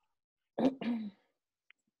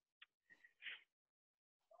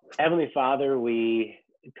Heavenly Father, we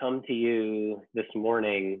come to you this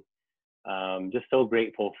morning, just so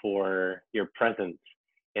grateful for your presence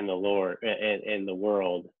in the Lord, in the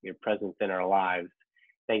world, your presence in our lives.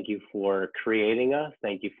 Thank you for creating us.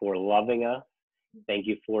 Thank you for loving us. Thank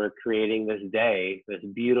you for creating this day, this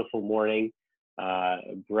beautiful morning,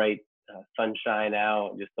 bright sunshine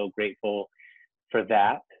out. Just so grateful for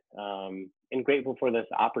that, and grateful for this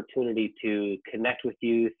opportunity to connect with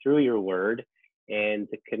you through your word and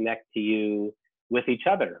to connect to you with each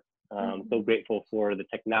other. So grateful for the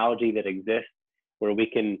technology that exists where we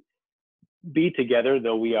can be together,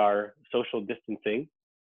 though we are social distancing,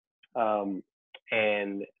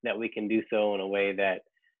 and that we can do so in a way that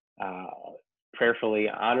prayerfully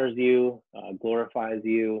honors you, glorifies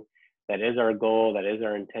you. That is our goal. That is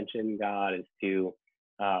our intention, God, is to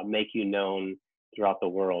make you known throughout the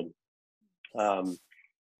world.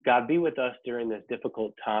 God, be with us during this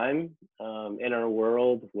difficult time in our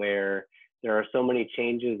world where there are so many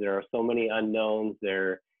changes, there are so many unknowns,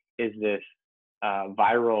 there is this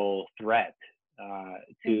viral threat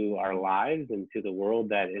to our lives and to the world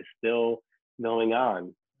that is still going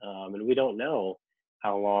on. And we don't know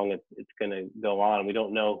how long it's going to go on. We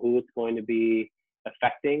don't know who it's going to be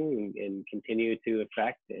affecting and continue to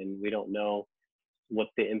affect, and we don't know what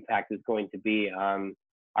the impact is going to be on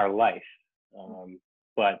our life.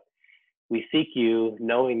 But we seek you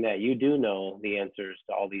knowing that you do know the answers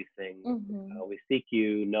to all these things. We seek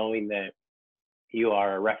you knowing that you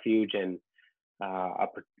are a refuge and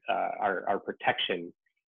our protection.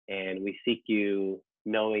 And we seek you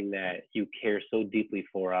knowing that you care so deeply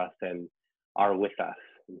for us and are with us.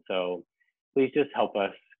 And so please just help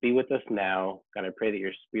us, be with us now. God, I pray that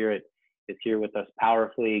your spirit is here with us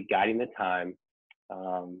powerfully, guiding the time,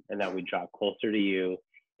 and that we draw closer to you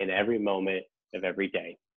in every moment of every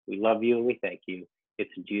day. We love you and we thank you. It's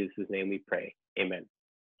in Jesus' name we pray. Amen.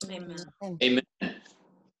 Amen. Amen.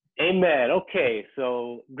 Amen. Okay,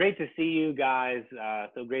 so great to see you guys.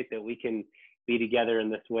 So great that we can be together in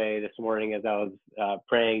this way this morning as I was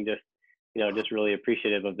praying, just really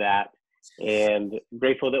appreciative of that. And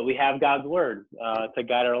grateful that we have God's word to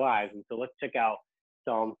guide our lives. And so let's check out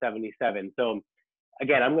Psalm 77. So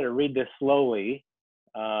again, I'm going to read this slowly.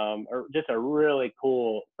 Or just a really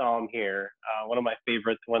cool psalm here. One of my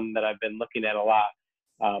favorites, one that I've been looking at a lot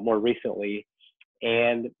more recently.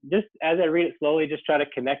 And just as I read it slowly, just try to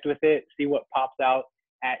connect with it, see what pops out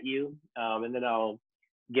at you. And then I'll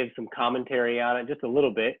give some commentary on it, just a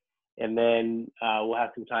little bit. And then we'll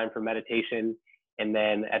have some time for meditation. And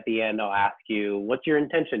then at the end, I'll ask you, what's your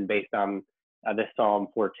intention based on this psalm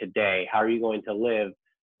for today? How are you going to live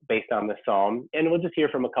based on the psalm? And we'll just hear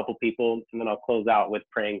from a couple people, and then I'll close out with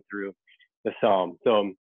praying through the psalm.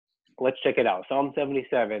 So let's check it out. Psalm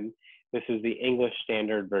 77, this is the English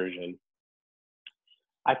Standard Version.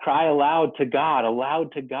 I cry aloud to God,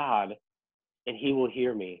 and he will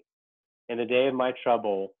hear me. In the day of my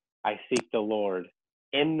trouble, I seek the Lord.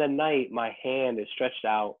 In the night, my hand is stretched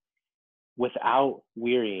out without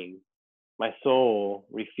wearying. My soul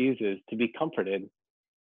refuses to be comforted.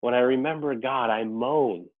 When I remember God, I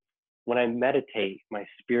moan. When I meditate, my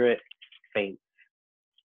spirit faints.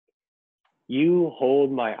 You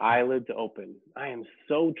hold my eyelids open. I am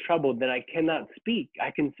so troubled that I cannot speak.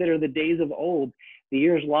 I consider the days of old, the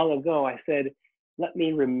years long ago. I said, let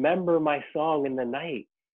me remember my song in the night.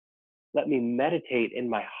 Let me meditate in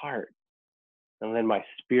my heart. And then my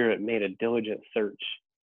spirit made a diligent search.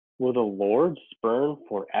 Will the Lord spurn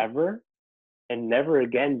forever and never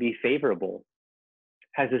again be favorable?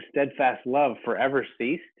 Has his steadfast love forever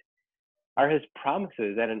ceased? Are his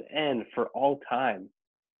promises at an end for all time?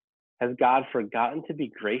 Has God forgotten to be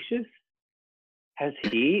gracious? Has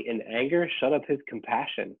he in anger shut up his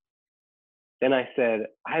compassion? Then I said,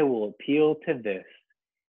 I will appeal to this,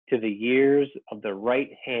 to the years of the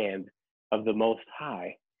right hand of the Most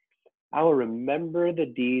High. I will remember the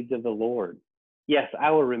deeds of the Lord. Yes,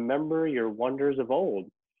 I will remember your wonders of old.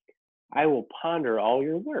 I will ponder all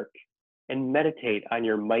your work and meditate on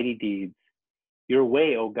your mighty deeds. Your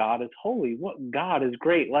way, O God, is holy. What God is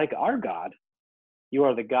great like our God? You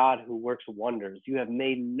are the God who works wonders. You have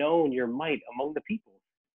made known your might among the people.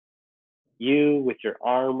 You, with your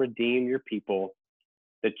arm, redeem your people,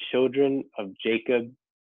 the children of Jacob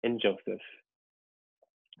and Joseph.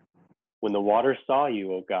 When the waters saw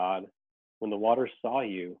you, O God, when the waters saw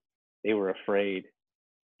you, they were afraid.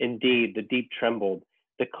 Indeed, the deep trembled.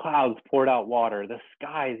 The clouds poured out water. The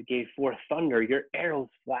skies gave forth thunder. Your arrows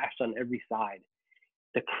flashed on every side.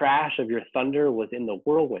 The crash of your thunder was in the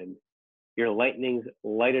whirlwind. Your lightnings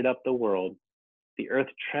lighted up the world. The earth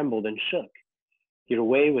trembled and shook. Your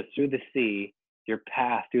way was through the sea, your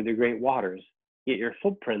path through the great waters, yet your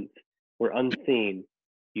footprints were unseen.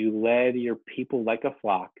 You led your people like a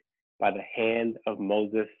flock by the hand of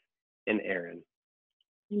Moses and Aaron.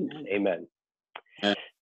 Amen.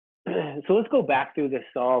 So let's go back through this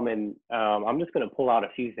psalm, and I'm just going to pull out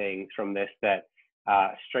a few things from this that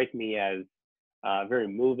strike me as very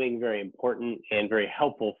moving, very important, and very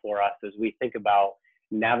helpful for us as we think about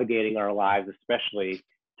navigating our lives, especially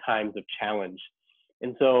times of challenge.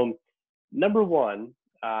 And so, number one,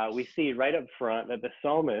 we see right up front that the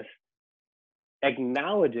psalmist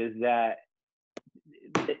acknowledges that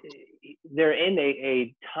they're in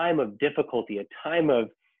a time of difficulty, a time of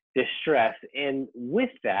distress. And with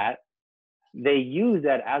that, they use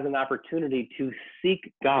that as an opportunity to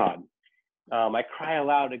seek God. I cry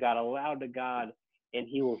aloud to God, and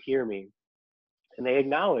he will hear me. And they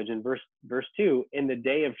acknowledge in verse 2, in the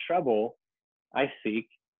day of trouble, I seek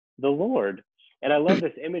the Lord. And I love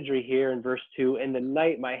this imagery here in verse 2, in the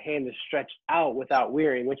night my hand is stretched out without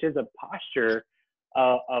wearying, which is a posture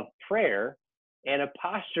of prayer and a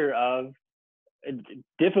posture of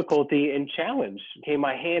difficulty and challenge. Okay,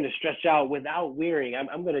 my hand is stretched out without wearying.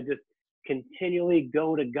 I'm going to just continually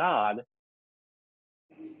go to God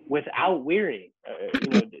without wearying.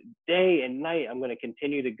 Day and night, I'm going to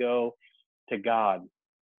continue to go to God.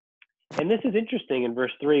 And this is interesting in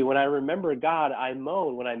verse 3. When I remember God, I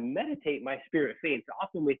moan. When I meditate, my spirit faints.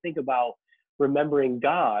 Often we think about remembering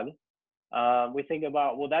God. We think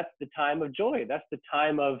about, well, that's the time of joy. That's the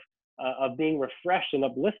time of being refreshed and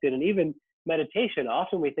uplifted. And even meditation,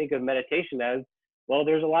 often we think of meditation as, well,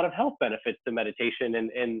 there's a lot of health benefits to meditation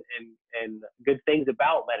and good things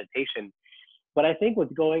about meditation. But I think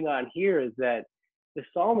what's going on here is that the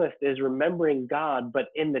psalmist is remembering God, but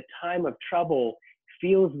in the time of trouble,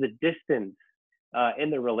 feels the distance in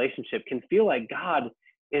the relationship, can feel like God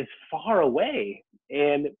is far away.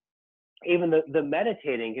 And even the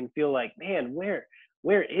meditating can feel like, man,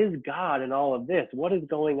 where is God in all of this? What is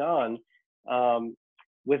going on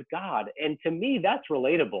with God? And to me, that's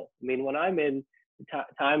relatable. I mean, when I'm in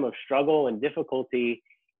time of struggle and difficulty,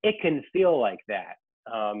 it can feel like that.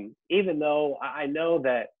 Even though I know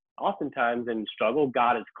that oftentimes in struggle,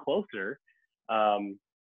 God is closer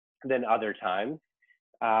than other times,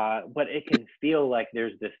 but it can feel like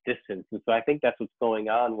there's this distance. And so I think that's what's going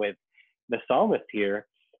on with the psalmist here.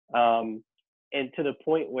 And to the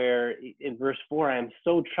point where in verse 4, I am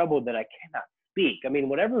so troubled that I cannot speak. I mean,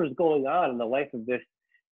 whatever is going on in the life of this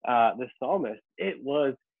psalmist, it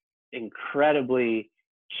was incredibly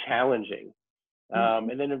challenging.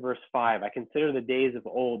 And then in verse 5, I consider the days of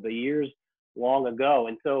old, the years long ago.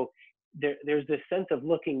 And so there's this sense of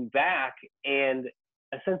looking back and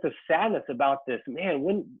a sense of sadness about this. Man,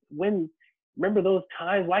 when remember those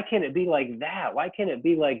times? Why can't it be like that? Why can't it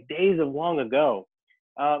be like days of long ago?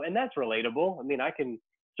 And that's relatable. I mean, I can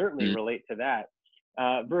certainly relate to that.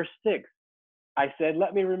 Verse 6, I said,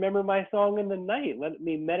 let me remember my song in the night. Let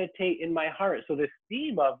me meditate in my heart. So this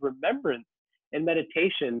theme of remembrance and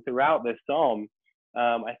meditation throughout this psalm,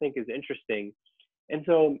 I think is interesting. And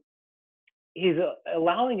so he's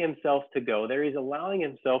allowing himself to go there. He's allowing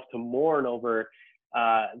himself to mourn over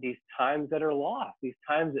these times that are lost, these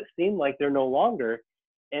times that seem like they're no longer.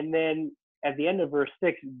 And then at the end of verse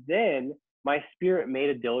 6, then my spirit made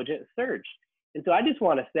a diligent search. And so I just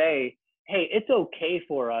want to say, hey, it's okay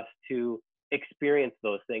for us to experience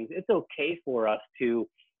those things. It's okay for us to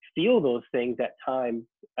feel those things at times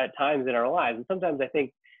in our lives. And sometimes I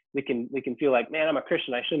think we can feel like, man, I'm a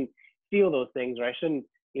Christian, I shouldn't feel those things, or I shouldn't,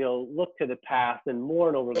 look to the past and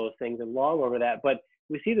mourn over those things and long over that. But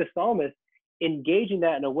we see the psalmist engaging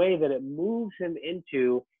that in a way that it moves him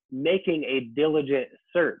into making a diligent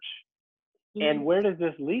search. And where does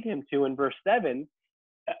this lead him to in verse 7?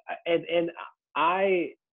 And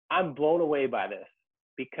I'm blown away by this,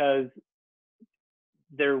 because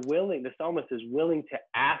the psalmist is willing to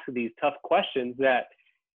ask these tough questions that,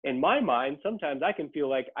 in my mind, sometimes I can feel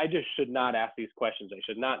like I just should not ask these questions. I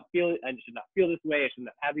should not feel this way. I should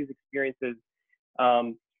not have these experiences.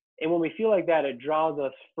 And when we feel like that, it draws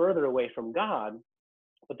us further away from God.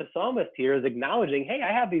 But the psalmist here is acknowledging, hey,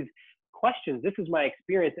 I have these questions. This is my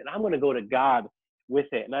experience, and I'm going to go to God with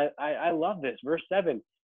it. And I love this. Verse 7,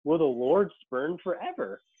 will the Lord spurn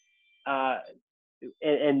forever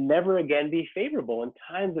and never again be favorable? In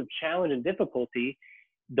times of challenge and difficulty,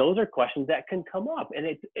 those are questions that can come up.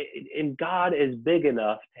 And God is big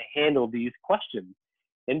enough to handle these questions.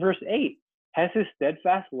 In verse 8, has his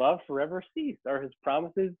steadfast love forever ceased? Are his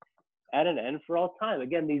promises at an end for all time?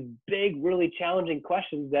 Again, these big, really challenging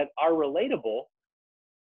questions that are relatable,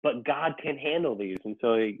 but God can handle these. And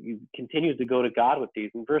so he continues to go to God with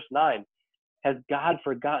these. In verse 9, Has God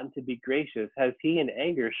forgotten to be gracious? Has he in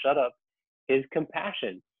anger shut up his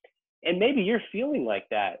compassion? And maybe you're feeling like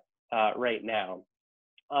that right now,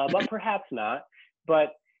 but perhaps not.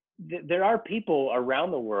 But there are people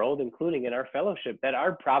around the world, including in our fellowship, that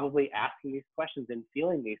are probably asking these questions and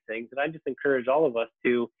feeling these things. And I just encourage all of us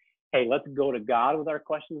to, hey, let's go to God with our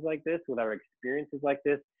questions like this, with our experiences like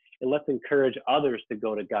this, and let's encourage others to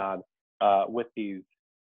go to God with these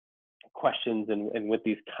questions and with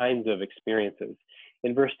these kinds of experiences.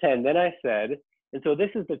 In verse 10, then I said, and so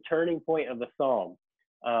this is the turning point of the psalm.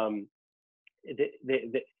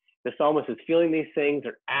 The psalmist is feeling these things,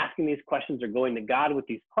 they're asking these questions, they're going to God with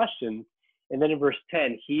these questions. And then in verse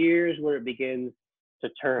 10, here's where it begins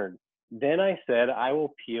to turn. Then I said, I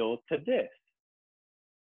will appeal to this,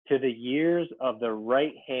 to the years of the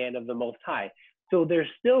right hand of the Most High. So they're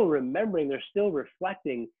still remembering, they're still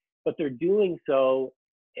reflecting, but they're doing so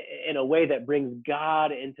in a way that brings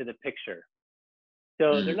God into the picture.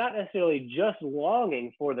 So they're not necessarily just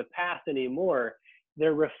longing for the past anymore.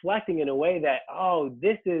 They're reflecting in a way that, oh,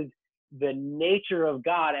 this is the nature of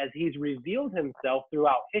God as he's revealed himself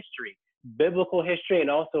throughout history, biblical history, and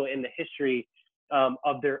also in the history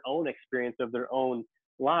of their own experience, of their own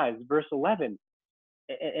lives. Verse 11,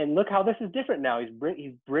 and look how this is different now.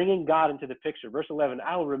 He's bringing God into the picture. Verse 11,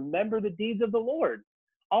 I will remember the deeds of the Lord.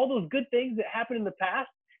 All those good things that happened in the past,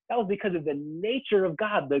 that was because of the nature of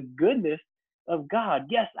God, the goodness of God.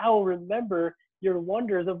 Yes, I will remember your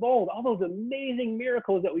wonders of old, all those amazing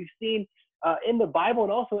miracles that we've seen in the Bible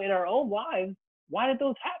and also in our own lives. Why did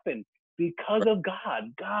those happen? Because of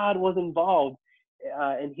God. God was involved,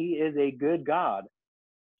 and he is a good God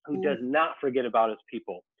who does not forget about his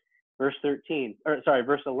people. Verse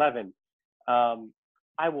 11.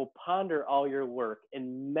 I will ponder all your work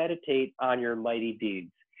and meditate on your mighty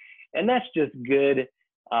deeds. And that's just good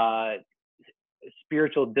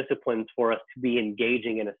spiritual disciplines for us to be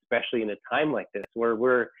engaging in, especially in a time like this, where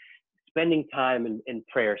we're spending time in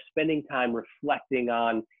prayer, spending time reflecting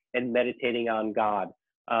on and meditating on God,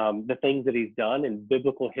 the things that he's done in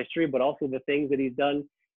biblical history, but also the things that he's done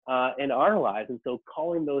in our lives. And so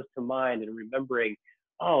calling those to mind and remembering,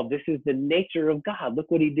 oh, this is the nature of God. Look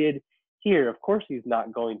what he did here. Of course, he's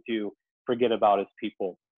not going to forget about his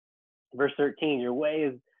people. Verse 13, your way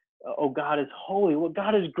is, oh, God is holy. Well,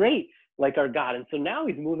 God is great, like our God. And so now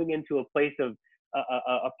he's moving into a place of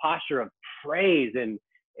a posture of praise and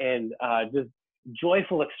just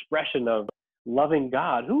joyful expression of loving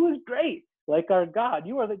God, who is great, like our God.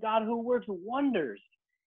 You are the God who works wonders.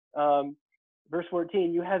 Verse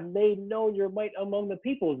 14, you have made known your might among the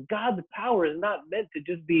peoples. God's power is not meant to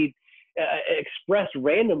just be expressed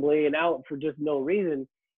randomly and out for just no reason.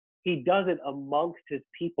 He does it amongst his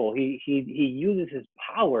people. He uses his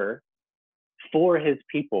power for his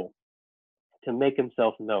people to make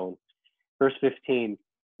himself known. Verse 15,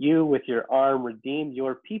 you with your arm redeemed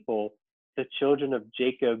your people, the children of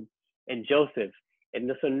Jacob and Joseph. And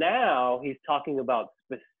so now he's talking about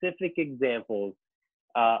specific examples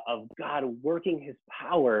of God working his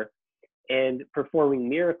power and performing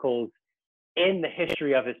miracles in the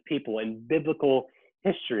history of his people, in biblical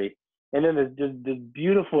history. And then there's just this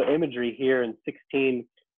beautiful imagery here in 16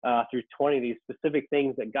 through 20, these specific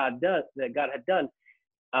things that God had done.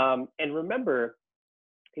 And remember,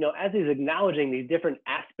 as he's acknowledging these different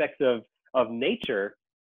aspects of nature,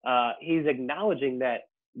 he's acknowledging that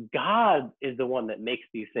God is the one that makes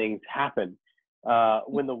these things happen.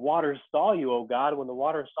 When the waters saw you, O God, when the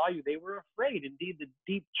waters saw you, they were afraid. Indeed, the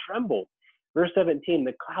deep trembled. Verse 17,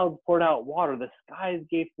 the clouds poured out water. The skies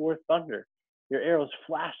gave forth thunder. Your arrows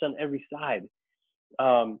flashed on every side.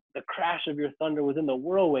 The crash of your thunder was in the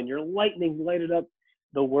whirlwind. Your lightning lighted up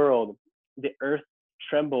the world. The earth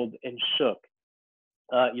trembled and shook.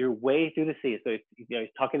 Your way through the sea. So he's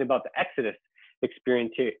talking about the Exodus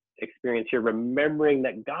experience here, remembering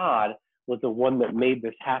that God was the one that made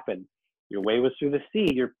this happen. Your way was through the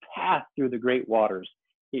sea, your path through the great waters,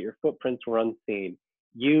 yet your footprints were unseen.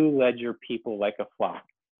 You led your people like a flock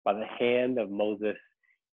by the hand of Moses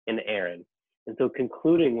and Aaron. And so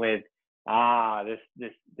concluding with,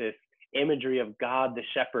 this imagery of God the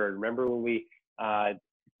shepherd. Remember when we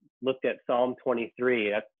looked at Psalm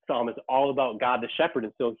 23, that psalm is all about God the shepherd.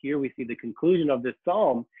 And so here we see the conclusion of this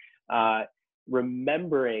psalm,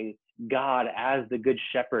 remembering God as the good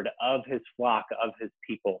shepherd of his flock, of his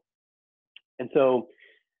people. And so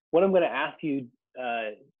what I'm going to ask you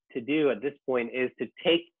to do at this point is to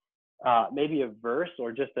take maybe a verse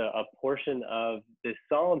or just a portion of this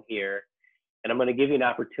psalm here, and I'm going to give you an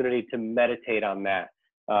opportunity to meditate on that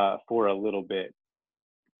for a little bit.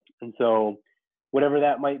 And so whatever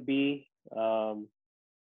that might be,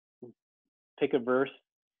 pick a verse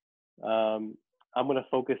I'm going to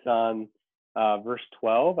focus on verse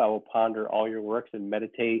 12. I will ponder all your works and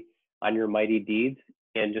meditate on your mighty deeds,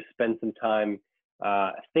 and just spend some time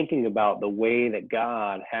thinking about the way that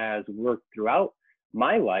God has worked throughout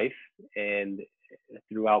my life and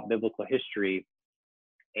throughout biblical history,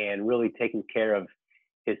 and really taking care of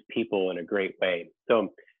his people in a great way.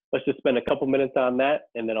 So let's just spend a couple minutes on that,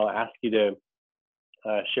 and then I'll ask you to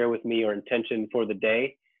share with me your intention for the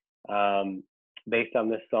day based on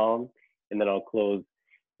this psalm, and then I'll close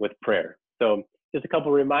with prayer. So just a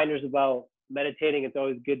couple reminders about meditating. It's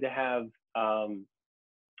always good to have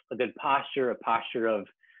a good posture, a posture of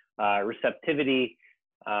receptivity,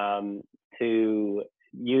 to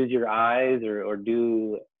use your eyes or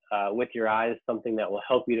do with your eyes something that will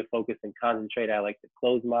help you to focus and concentrate. I like to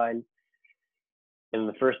close mine. And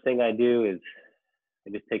the first thing I do is I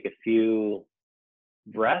just take a few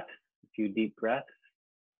breaths, a few deep breaths.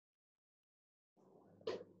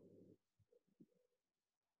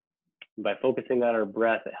 And by focusing on our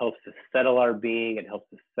breath, it helps to settle our being, it helps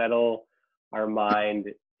to settle our mind,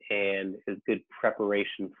 and is good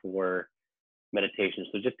preparation for meditation.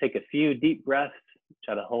 So just take a few deep breaths,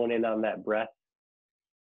 try to hone in on that breath,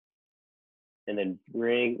 and then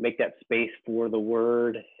make that space for the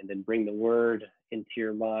word, and then bring the word into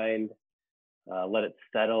your mind. Let it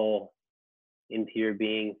settle into your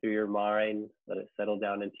being through your mind. Let it settle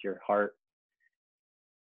down into your heart,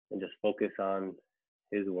 and just focus on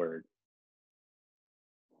his word.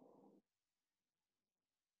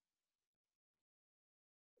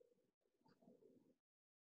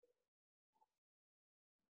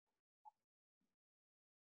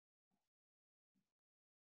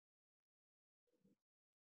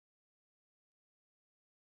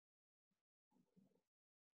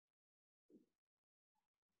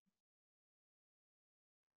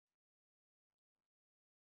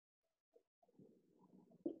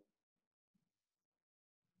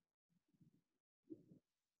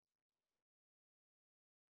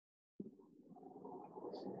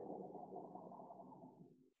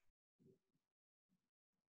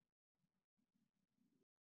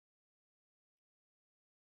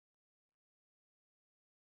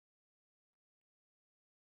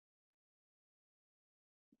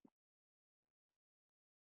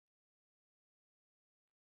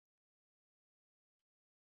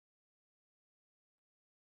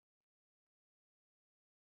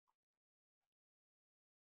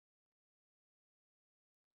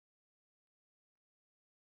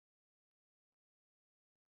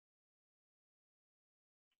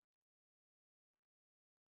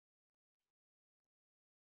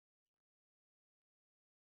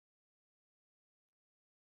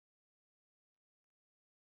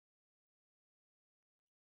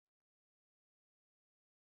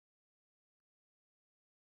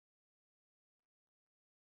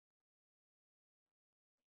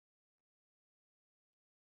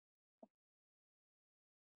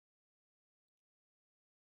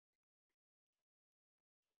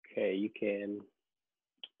 Okay, you can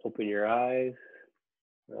open your eyes,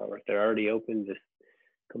 or if they're already open, just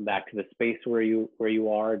come back to the space where you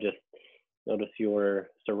are. Just notice your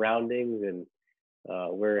surroundings and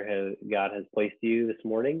where God has placed you this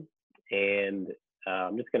morning. And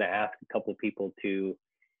I'm just going to ask a couple of people to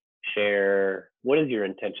share what is your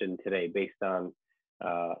intention today based on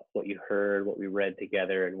what you heard, what we read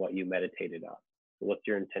together, and what you meditated on. So what's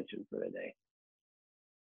your intention for the day?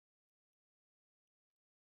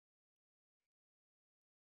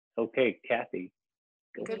 Okay, Kathy.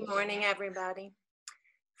 Good morning, everybody.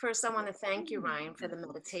 First, I want to thank you, Ryan, for the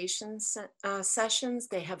meditation sessions.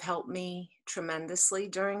 They have helped me tremendously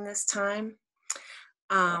during this time.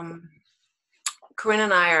 Corinne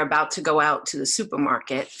and I are about to go out to the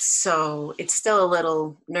supermarket, so it's still a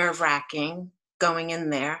little nerve-wracking going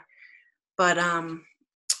in there. But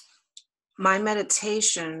my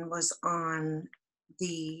meditation was on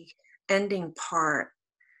the ending part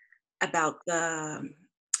about the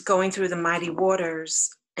going through the mighty waters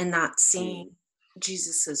and not seeing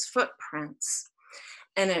Jesus's footprints.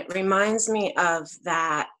 And it reminds me of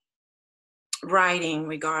that writing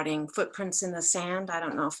regarding footprints in the sand. I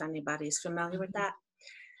don't know if anybody's familiar with that.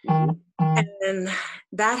 And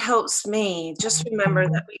that helps me just remember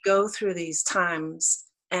that we go through these times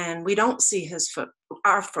and we don't see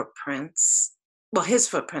our footprints. Well, his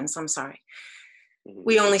footprints, I'm sorry.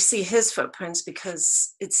 We only see his footprints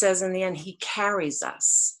because it says in the end, he carries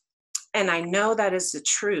us. And I know that is the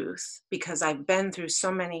truth because I've been through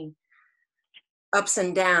so many ups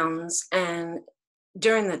and downs. And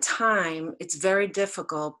during the time, it's very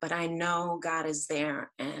difficult, but I know God is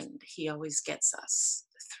there and he always gets us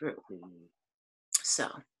through.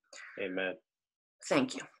 So, amen.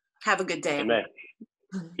 Thank you. Have a good day. Amen.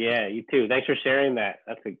 Yeah, you too. Thanks for sharing that.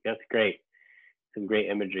 That's great. Some great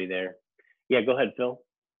imagery there. Yeah, go ahead, Phil.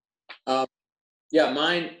 Yeah,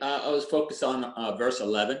 mine, I was focused on verse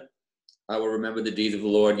 11. I will remember the deeds of the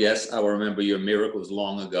Lord. Yes, I will remember your miracles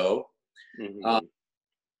long ago. Mm-hmm.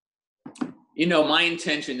 You know, my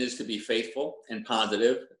intention is to be faithful and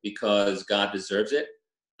positive because God deserves it.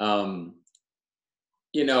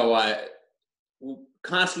 You know, I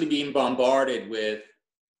constantly being bombarded with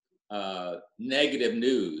negative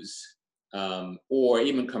news or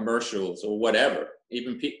even commercials or whatever.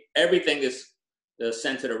 Even everything is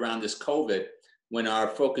centered around this COVID when our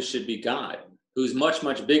focus should be God, who's much,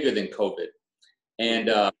 much bigger than COVID.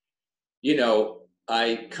 And, you know,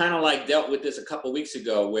 I kind of like dealt with this a couple of weeks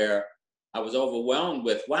ago where I was overwhelmed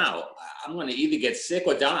with, wow, I'm going to either get sick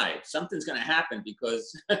or die. Something's going to happen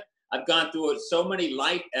because I've gone through so many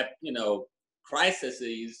life, you know,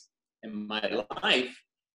 crises in my life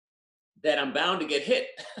that I'm bound to get hit.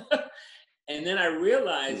 And then I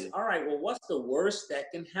realized, all right, well, what's the worst that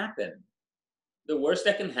can happen? The worst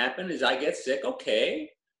that can happen is I get sick, okay,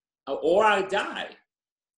 or I die.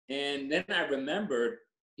 And then I remembered,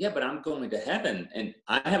 yeah, but I'm going to heaven and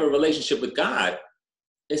I have a relationship with God.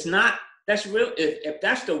 It's not, that's real. If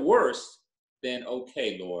that's the worst, then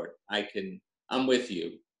okay, Lord, I'm with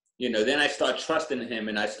you. You know, then I start trusting him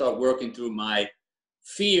and I start working through my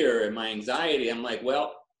fear and my anxiety. I'm like,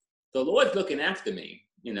 well, the Lord's looking after me,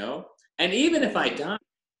 you know, and even if I die,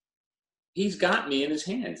 he's got me in his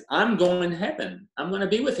hands. I'm going to heaven. I'm going to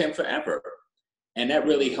be with him forever. And that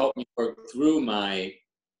really helped me work through my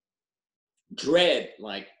dread,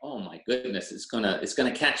 like, oh my goodness, it's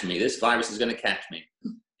gonna catch me. This virus is gonna catch me.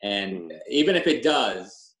 And even if it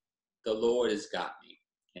does, the Lord has got me.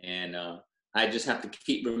 And I just have to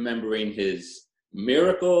keep remembering his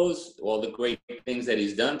miracles, all the great things that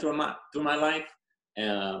he's done through my life.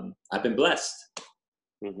 I've been blessed.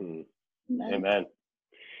 Mm-hmm. Amen.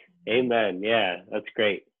 Amen. Yeah, that's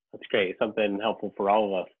great. That's great. Something helpful for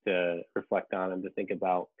all of us to reflect on and to think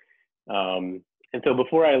about. And so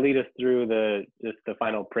before I lead us through the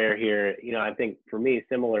final prayer here, you know, I think for me,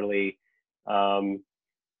 similarly, I'm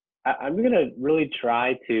going to really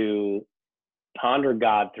try to ponder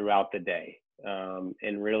God throughout the day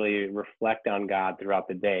and really reflect on God throughout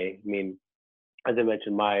the day. I mean, as I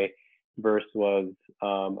mentioned, my verse was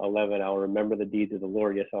 11. I'll remember the deeds of the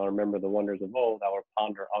Lord. Yes, I'll remember the wonders of old. I will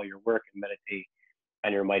ponder all your work and meditate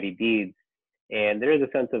on your mighty deeds. And there is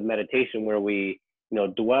a sense of meditation where we, you know,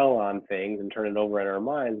 dwell on things and turn it over in our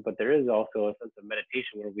minds, but there is also a sense of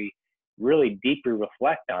meditation where we really deeply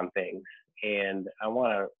reflect on things. And I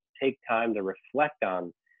want to take time to reflect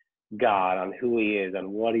on God, on who he is,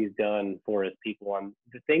 on what he's done for his people, on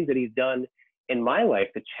the things that he's done in my life,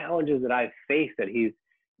 the challenges that I've faced that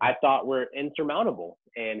I thought were insurmountable,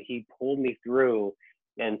 and he pulled me through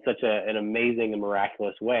in such an amazing and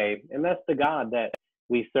miraculous way. And that's the God that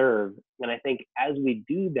we serve. And I think as we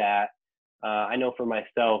do that, I know for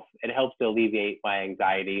myself, it helps to alleviate my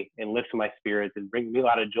anxiety and lifts my spirits and brings me a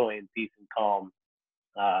lot of joy and peace and calm,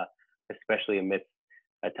 especially amidst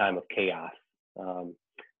a time of chaos. So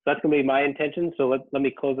that's going to be my intention. So let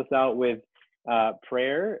me close us out with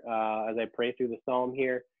prayer as I pray through the psalm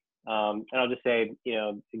here. And I'll just say, you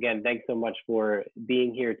know, again, thanks so much for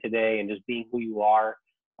being here today and just being who you are,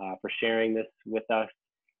 for sharing this with us.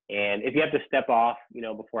 And if you have to step off, you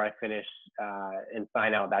know, before I finish and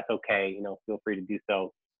sign out, that's okay. You know, feel free to do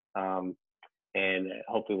so. And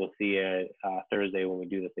hopefully we'll see you Thursday when we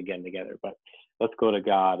do this again together. But let's go to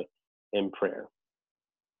God in prayer.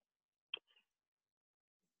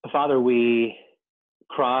 Father, we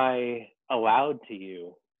cry aloud to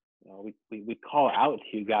you. We call out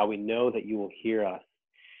to you, God. We know that you will hear us.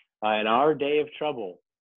 In our day of trouble,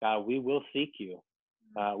 God, we will seek you.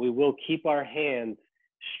 We will keep our hands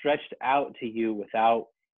stretched out to you without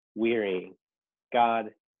wearying.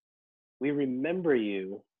 God, we remember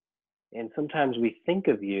you, and sometimes we think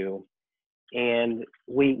of you, and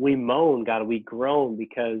we moan, God, we groan,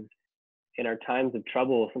 because in our times of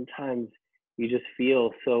trouble, sometimes you just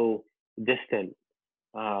feel so distant.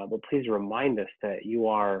 But please remind us that you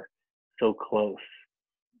are so close.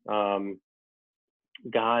 God,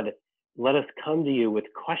 let us come to you with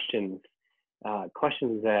questions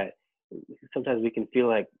that sometimes we can feel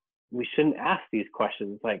like we shouldn't ask these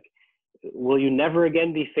questions, like, will you never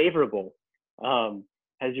again be favorable?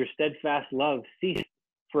 Has your steadfast love ceased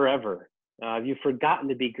forever? Have you forgotten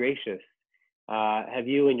to be gracious? Have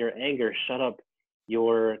you in your anger shut up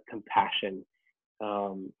your compassion?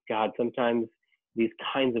 God, sometimes these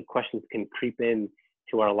kinds of questions can creep in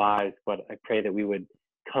to our lives, but I pray that we would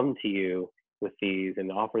come to you with these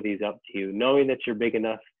and offer these up to you, knowing that you're big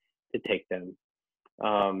enough to take them.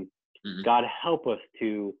 Mhm. God, help us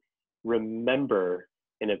to remember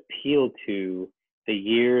and appeal to the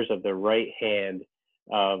years of the right hand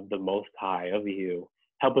of the Most High, of you.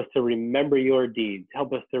 Help us to remember your deeds.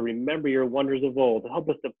 Help us to remember your wonders of old. Help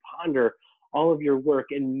us to ponder all of your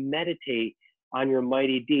work and meditate on your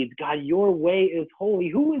mighty deeds. God, your way is holy.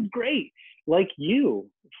 Who is great like you,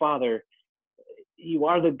 Father? You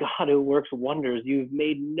are the God who works wonders. You've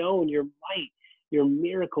made known your might, your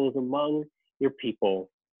miracles among your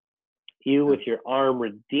people. You, with your arm,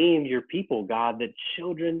 redeemed your people, God, the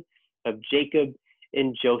children of Jacob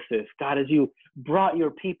and Joseph. God, as you brought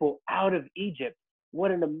your people out of Egypt,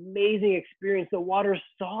 what an amazing experience. The waters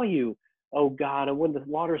saw you, oh God, and when the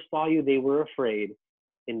waters saw you, they were afraid.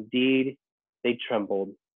 Indeed, they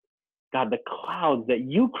trembled. God, the clouds that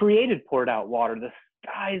you created poured out water. The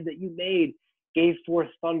skies that you made gave forth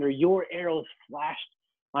thunder. Your arrows flashed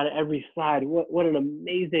on every side. What an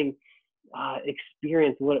amazing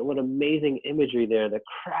experience. What amazing imagery there. The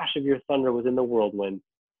crash of your thunder was in the whirlwind.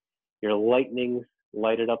 Your lightnings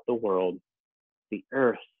lighted up the world. The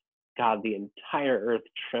earth, God, the entire earth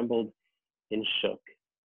trembled and shook.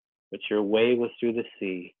 But your way was through the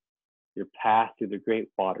sea, your path through the great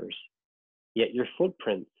waters. Yet your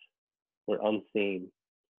footprints were unseen.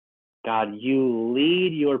 God, you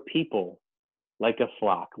lead your people like a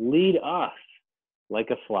flock. Lead us like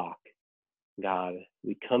a flock. God,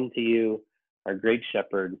 we come to you, our great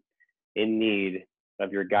shepherd, in need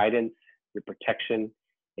of your guidance, your protection,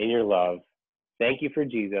 and your love. Thank you for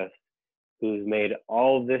Jesus, who's made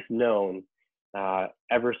all of this known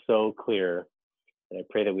ever so clear. And I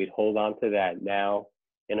pray that we'd hold on to that now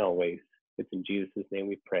and always. It's in Jesus' name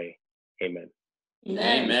we pray. Amen.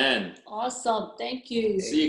 Amen. Amen. Awesome. Thank you. See you